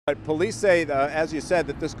But police say, as you said,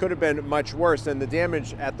 that this could have been much worse, and the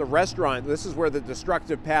damage at the restaurant, this is where the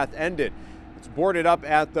destructive path ended. It's boarded up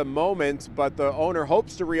at the moment, but the owner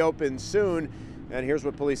hopes to reopen soon. And here's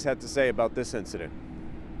what police had to say about this incident.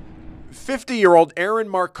 50-year-old Aaron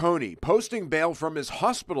Marconi posting bail from his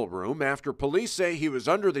hospital room after police say he was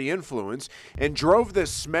under the influence and drove this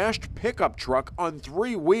smashed pickup truck on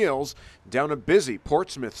 3 wheels down a busy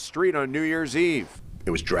Portsmouth street on New Year's Eve. It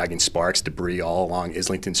was dragging sparks, debris all along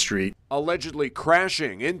Islington Street. Allegedly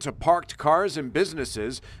crashing into parked cars and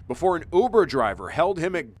businesses before an Uber driver held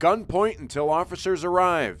him at gunpoint until officers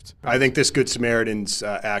arrived. I think this Good Samaritan's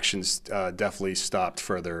actions definitely stopped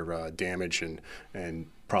further damage and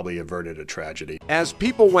probably averted a tragedy. As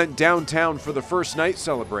people went downtown for the first night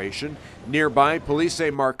celebration, nearby police say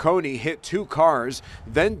Marconi hit 2 cars,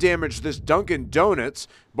 then damaged this Dunkin' Donuts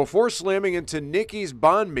before slamming into Nikki's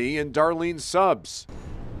Banh Mi and Darlene's Subs.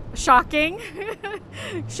 Shocking.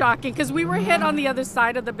 Shocking, because we were hit on the other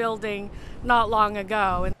side of the building not long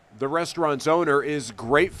ago. The restaurant's owner is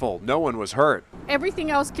grateful no one was hurt. Everything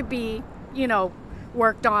else could be,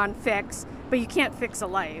 worked on, fixed, but you can't fix a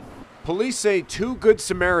life. Police say 2 Good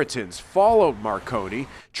Samaritans followed Marconi,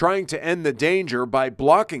 trying to end the danger by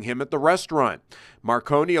blocking him at the restaurant.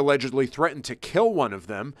 Marconi allegedly threatened to kill one of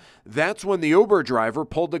them. That's when the Uber driver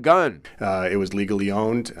pulled the gun. It was legally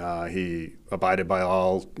owned. He abided by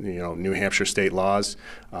all, New Hampshire state laws.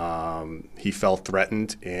 He felt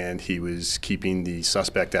threatened, and he was keeping the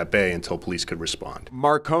suspect at bay until police could respond.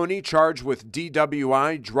 Marconi charged with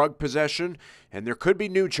DWI, drug possession, and there could be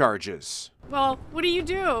new charges. Well, what do?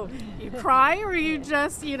 You cry, or you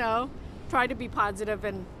just, try to be positive?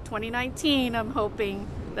 In 2019, I'm hoping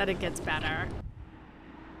that it gets better.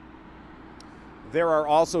 There are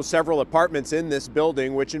also several apartments in this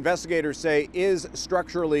building, which investigators say is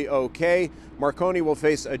structurally okay. Marconi will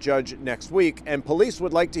face a judge next week, and police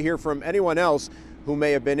would like to hear from anyone else who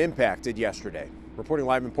may have been impacted yesterday. Reporting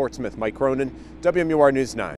live in Portsmouth, Mike Cronin, WMUR News 9.